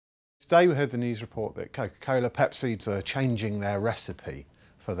today we heard the news report that Coca-Cola, Pepsi are changing their recipe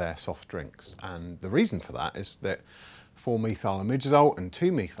for their soft drinks. And the reason for that is that 4-methylamidazole and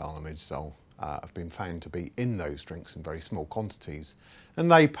 2-methylamidazole have been found to be in those drinks in very small quantities, and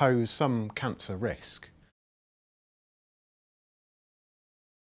they pose some cancer risk.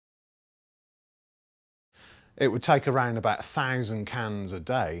 It would take around about 1,000 cans a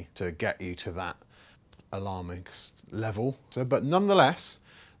day to get you to that alarming level. But nonetheless,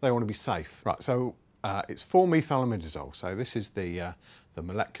 they want to be safe. Right, so it's 4-methylamidazole. So this is the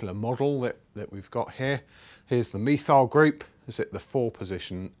molecular model that we've got here. Here's the methyl group, is at the 4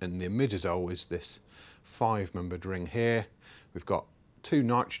 position, and the imidazole is this 5-membered ring here. We've got 2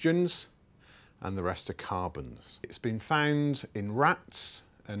 nitrogens, and the rest are carbons. It's been found in rats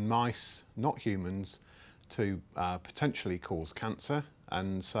and mice, not humans, to potentially cause cancer,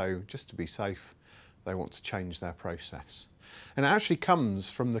 and so just to be safe they want to change their process. And it actually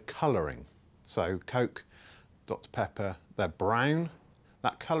comes from the colouring. So Coke, Dr Pepper, they're brown.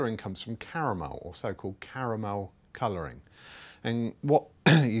 That colouring comes from caramel, or so-called caramel colouring. And what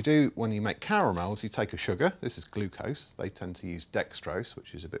you do when you make caramels, you take a sugar, this is glucose, they tend to use dextrose,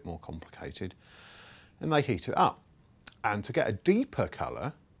 which is a bit more complicated, and they heat it up. And to get a deeper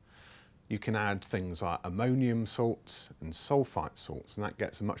colour, you can add things like ammonium salts and sulfite salts, and that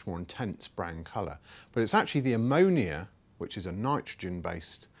gets a much more intense brown colour. But it's actually the ammonia, which is a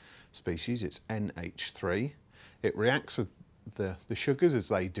nitrogen-based species, it's NH3. It reacts with the sugars as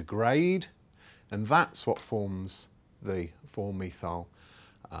they degrade, and that's what forms the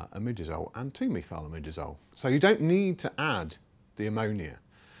 4-methylamidazole and 2-methylamidazole. So you don't need to add the ammonia.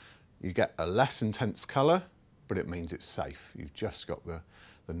 You get a less intense colour, but it means it's safe. You've just got the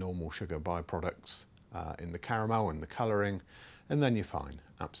normal sugar byproducts in the caramel and the colouring, and then you're fine,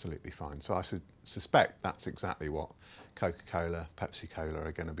 absolutely fine. So I suspect that's exactly what Coca-Cola, Pepsi-Cola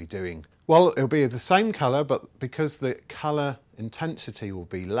are going to be doing. Well, it'll be the same colour, but because the colour intensity will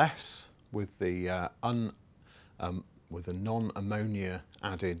be less with the non-ammonia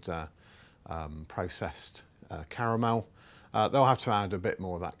added processed caramel, they'll have to add a bit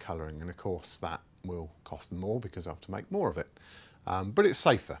more of that colouring, and of course that will cost them more because they'll have to make more of it. But it's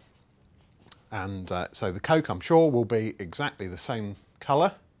safer. And so the Coke, I'm sure, will be exactly the same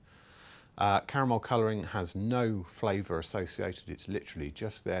colour. Caramel colouring has no flavour associated, it's literally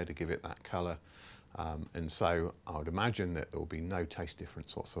just there to give it that colour. And so I would imagine that there will be no taste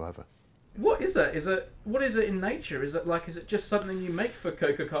difference whatsoever. What is it? What is it in nature? Is it just something you make for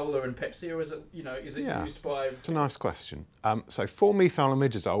Coca-Cola and Pepsi, or is it, is it used by... It's a nice question. So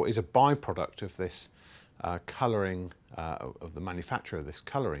 4-methylamidazole is a byproduct of this colouring, of the manufacture of this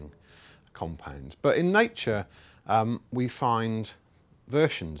colouring compound. But in nature, we find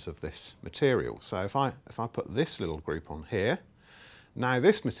versions of this material. So if I put this little group on here, now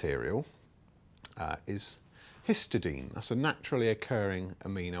this material is histidine. That's a naturally occurring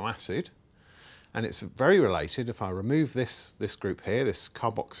amino acid, and it's very related. If I remove this group here, this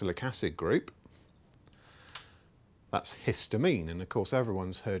carboxylic acid group, that's histamine, and of course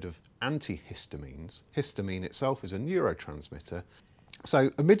everyone's heard of antihistamines. Histamine itself is a neurotransmitter.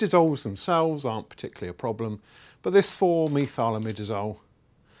 So imidazoles themselves aren't particularly a problem, but this 4-methylamidazole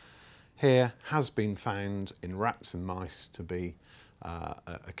here has been found in rats and mice to be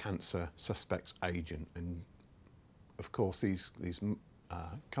a cancer suspect agent, and of course these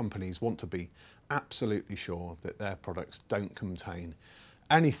companies want to be absolutely sure that their products don't contain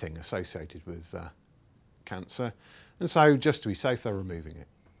anything associated with cancer, and so just to be safe they're removing it.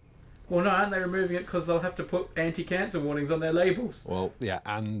 Well, no, aren't they removing it because they'll have to put anti-cancer warnings on their labels? Well, yeah,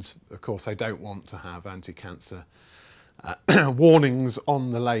 and of course they don't want to have anti-cancer warnings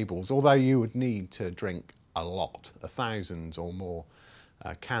on the labels, although you would need to drink a lot, 1,000 or more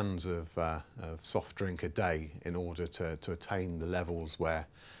cans of soft drink a day in order to attain the levels where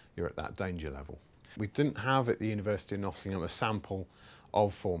you're at that danger level. We didn't have at the University of Nottingham a sample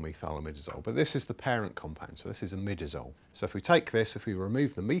of 4-methylamidazole, but this is the parent compound, so this is imidazole. So if we take this, if we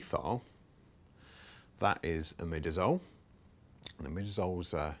remove the methyl, that is imidazole. And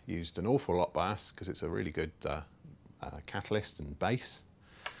imidazole's used an awful lot by us because it's a really good catalyst and base.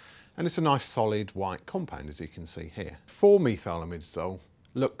 And it's a nice solid white compound, as you can see here. 4-methylamidazole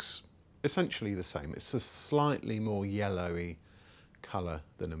looks essentially the same. It's a slightly more yellowy colour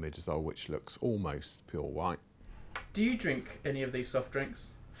than imidazole, which looks almost pure white. Do you drink any of these soft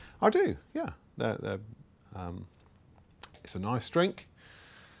drinks? I do, yeah. It's a nice drink.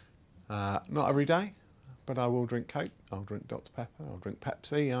 Not every day, but I will drink Coke, I'll drink Dr Pepper, I'll drink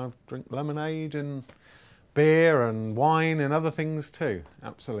Pepsi, I'll drink lemonade and beer and wine and other things too,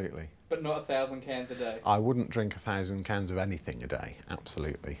 absolutely. But not 1,000 cans a day. I wouldn't drink 1,000 cans of anything a day,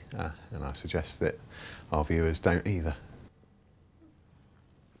 absolutely. And I suggest that our viewers don't either.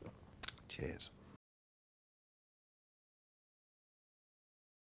 Cheers.